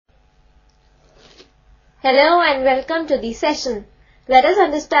Hello and welcome to the session. Let us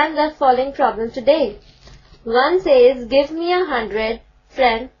understand the following problem today. One says, give me 100,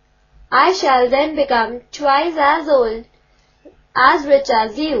 friend. I shall then become twice as old, as rich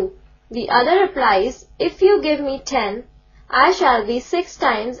as you. The other replies, if you give me 10, I shall be 6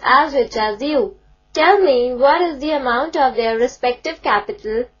 times as rich as you. Tell me what is the amount of their respective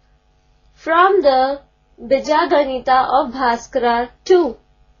capital. From the Bijaganita of Bhaskara 2.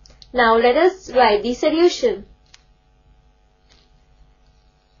 Now let us write the solution.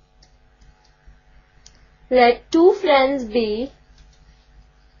 Let two friends be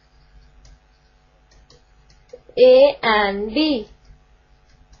A and B.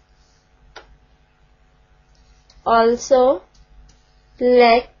 Also,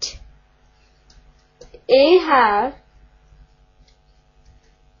 let A have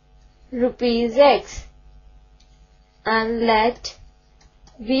rupees X and let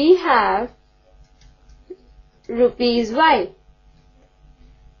B have rupees Y.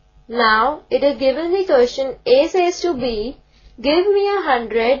 Now, it is given the question. A says to B, give me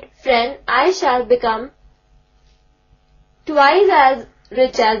 100, friend, I shall become twice as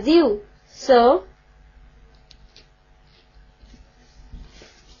rich as you. So,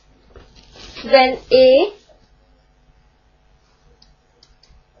 when A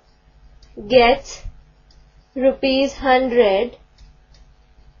gets rupees 100,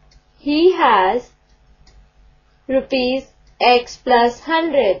 he has rupees X plus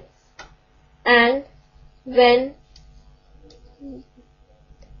 100, and when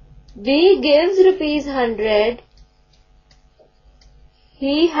B gives rupees 100,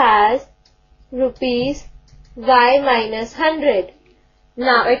 he has rupees Y minus 100.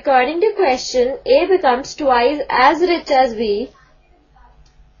 Now, according to question, A becomes twice as rich as B.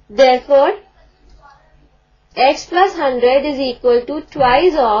 Therefore, X plus 100 is equal to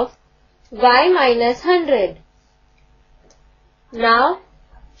twice of Y minus 100. Now,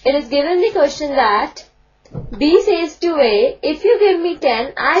 it is given the question that B says to A, if you give me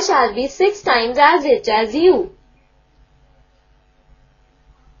 10, I shall be 6 times as rich as you.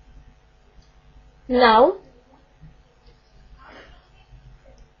 Now,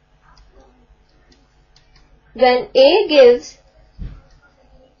 when A gives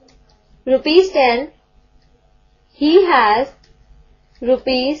rupees 10, he has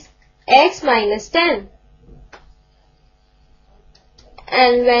rupees X minus 10.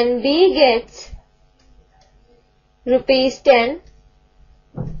 And when B gets rupees 10,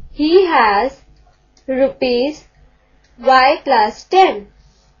 he has rupees Y plus 10.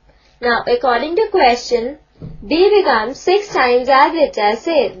 Now, according to question, B becomes 6 times as rich as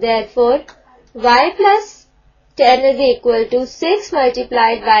A. Therefore, Y plus 10 is equal to 6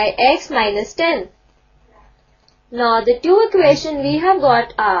 multiplied by X minus 10. Now, the two equations we have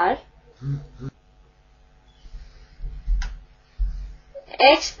got are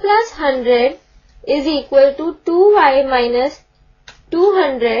X plus 100 is equal to 2Y minus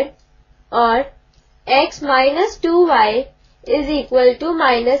 200, or X minus 2Y is equal to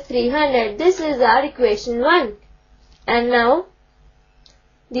minus 300. This is our equation 1. And now,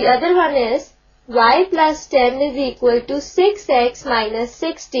 the other one is Y plus 10 is equal to 6X minus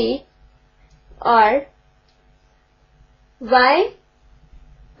 60, or Y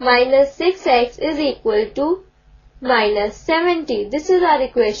minus 6X is equal to minus 70. This is our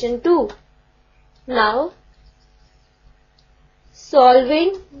equation 2. Now,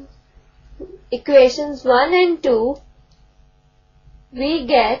 solving equations 1 and 2, we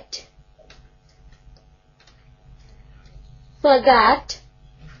get, for that,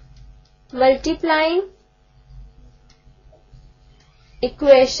 multiplying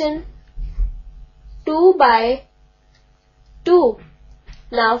equation 2 by 2.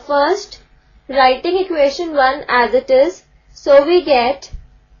 Now first, writing equation 1 as it is, so we get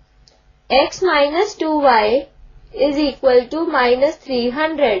X minus 2Y is equal to minus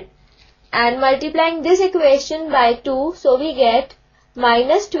 300, and multiplying this equation by 2, so we get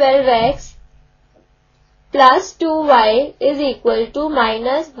minus 12X plus 2Y is equal to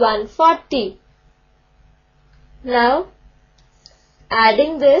minus 140. Now,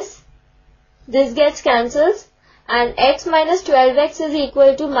 adding this gets cancelled, and X minus 12X is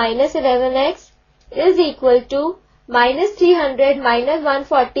equal to minus 11X is equal to minus 300 minus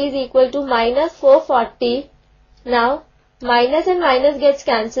 140 is equal to minus 440. Now, minus and minus gets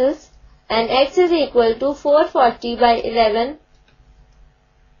cancelled, and X is equal to 440 by 11,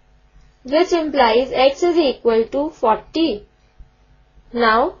 which implies X is equal to 40.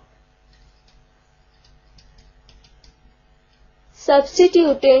 Now,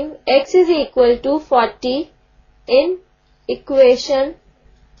 substituting X is equal to 40 in equation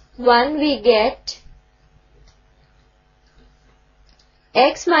 1, we get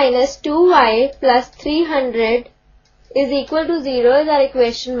x minus 2y plus 300 is equal to 0 is our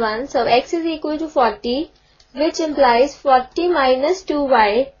equation 1. So x is equal to 40, which implies 40 minus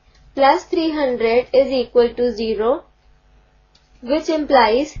 2y plus 300 is equal to 0, which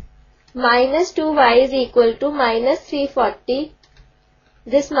implies minus 2y is equal to minus 340.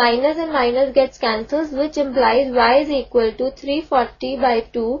 This minus and minus gets cancelled, which implies y is equal to 340 by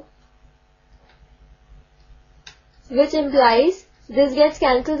 2, which implies this gets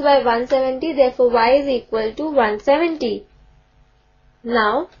cancelled by 170, therefore y is equal to 170.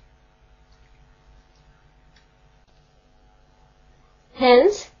 Now,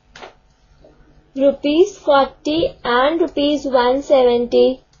 hence, rupees 40 and rupees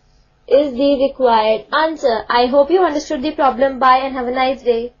 170 is the required answer. I hope you understood the problem. Bye and have a nice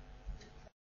day.